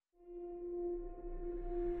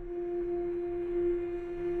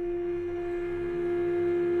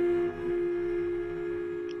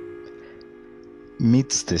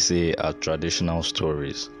Myths, they say, are traditional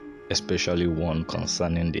stories, especially one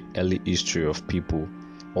concerning the early history of people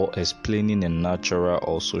or explaining a natural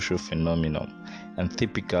or social phenomenon, and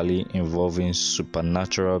typically involving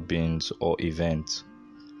supernatural beings or events.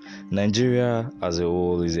 Nigeria as a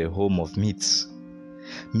whole is a home of myths.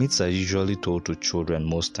 Myths are usually told to children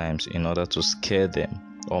most times in order to scare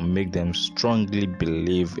them or make them strongly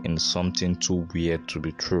believe in something too weird to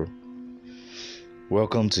be true.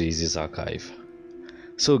 Welcome to Easy's Archive.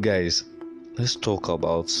 So guys, let's talk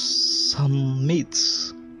about some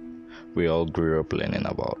myths we all grew up learning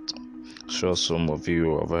about. Sure, some of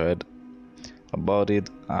you have heard about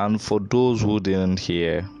it, and for those who didn't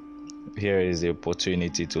hear, here is the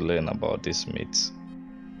opportunity to learn about these myths.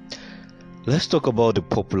 Let's talk about the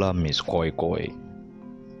popular Miss Koi Koi.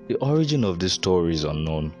 The origin of this story is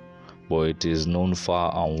unknown, but it is known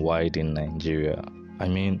far and wide in Nigeria. I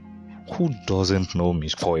mean, who doesn't know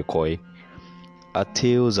Miss Koi Koi? Her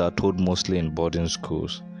tales are told mostly in boarding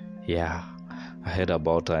schools. Yeah, I heard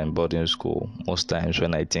about her in boarding school. Most times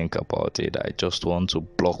when I think about it, I just want to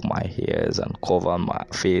block my ears and cover my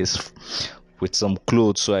face with some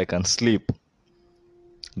clothes so I can sleep.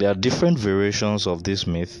 There are different variations of this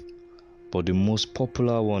myth, but the most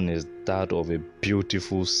popular one is that of a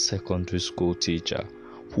beautiful secondary school teacher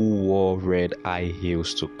who wore red high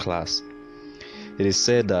heels to class. It is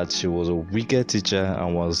said that she was a wicked teacher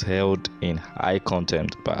and was held in high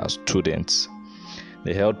contempt by her students.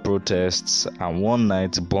 They held protests and one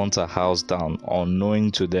night burnt her house down,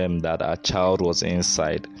 unknowing to them that her child was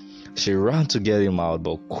inside. She ran to get him out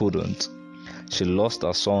but couldn't. She lost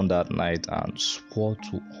her son that night and swore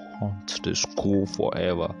to haunt the school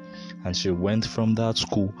forever. And she went from that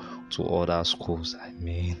school to other schools. I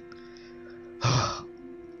mean,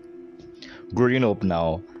 growing up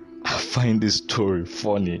now, I find this story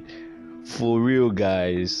funny. For real,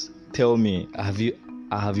 guys, tell me, have you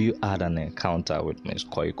had an encounter with Miss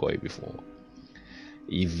Koi Koi before?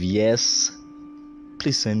 If yes,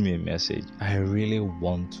 please send me a message. I really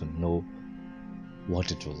want to know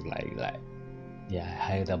what it was like. Yeah,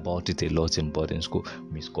 I heard about it a lot in boarding school.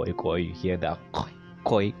 Miss Koi Koi, you hear that koi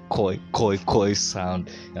koi koi koi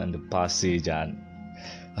sound in the passage, and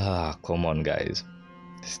come on, guys,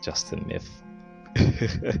 it's just a myth.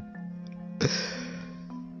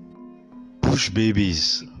 Bush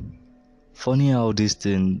babies. Funny how this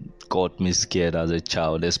thing got me scared as a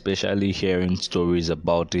child, especially hearing stories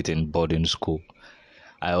about it in boarding school.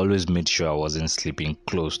 I always made sure I wasn't sleeping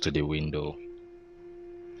close to the window.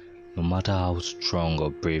 No matter how strong or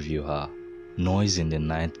brave you are, noise in the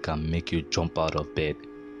night can make you jump out of bed,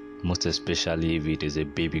 most especially if it is a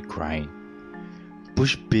baby crying.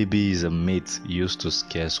 Bush baby is a myth used to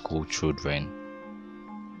scare school children.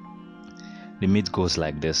 The myth goes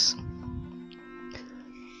like this.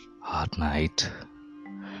 At night,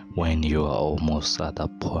 when you are almost at the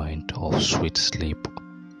point of sweet sleep,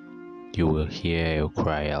 you will hear a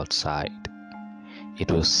cry outside.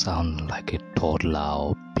 It will sound like a toddler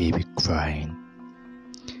or baby crying.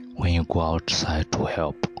 When you go outside to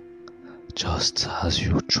help, just as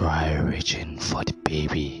you try reaching for the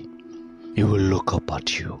baby, it will look up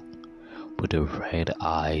at you with the red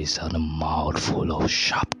eyes and a mouth full of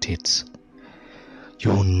sharp teeth. You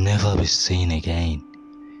will never be seen again.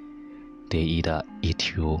 They either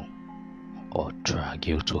eat you or drag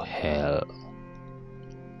you to hell.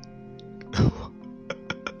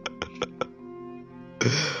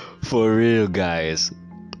 For real, guys,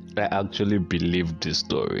 I actually believe these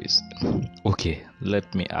stories. Okay,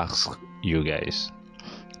 let me ask you guys,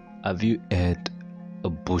 have you heard a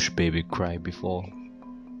bush baby cry before?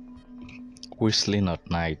 Whistling at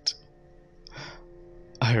night.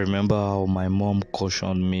 I remember how my mom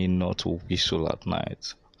cautioned me not to whistle at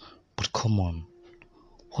night. But come on,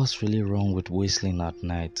 what's really wrong with whistling at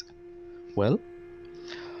night? Well,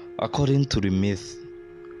 according to the myth,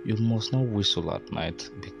 you must not whistle at night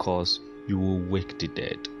because you will wake the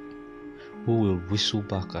dead, who will whistle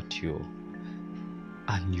back at you,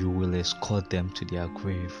 and you will escort them to their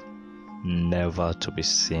grave, never to be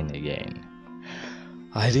seen again.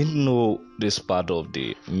 I didn't know this part of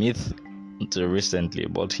the myth until recently,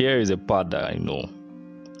 but here is a part that I know.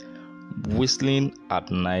 Whistling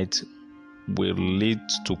at night will lead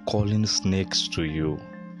to calling snakes to you,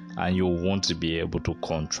 and you won't be able to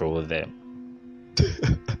control them.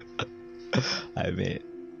 I mean,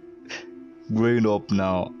 growing up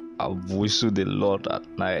now, I've whistled a lot at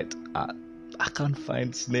night. I can't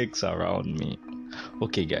find snakes around me.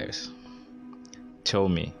 Okay, guys, tell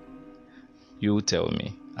me,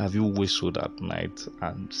 have you whistled at night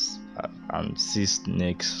and see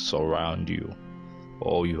snakes surround you,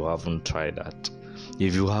 or you haven't tried that?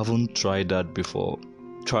 If you haven't tried that before,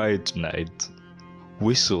 try it tonight.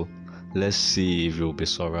 Whistle. Let's see if you'll be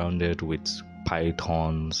surrounded with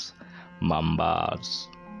pythons, mambas,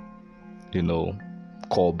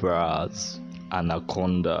 cobras,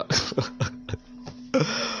 anaconda.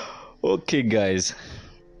 Okay, guys,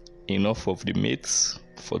 enough of the myths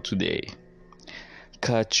for today.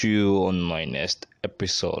 Catch you on my next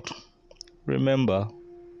episode. Remember,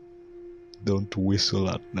 don't whistle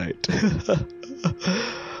at night.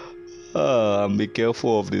 And be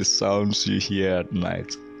careful of the sounds you hear at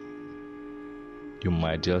night. You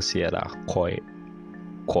might just hear that koi,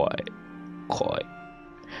 or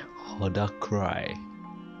that cry.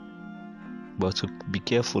 But be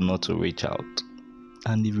careful not to reach out.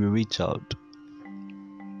 And if you reach out,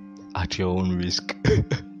 at your own risk.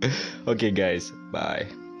 Okay, guys, bye.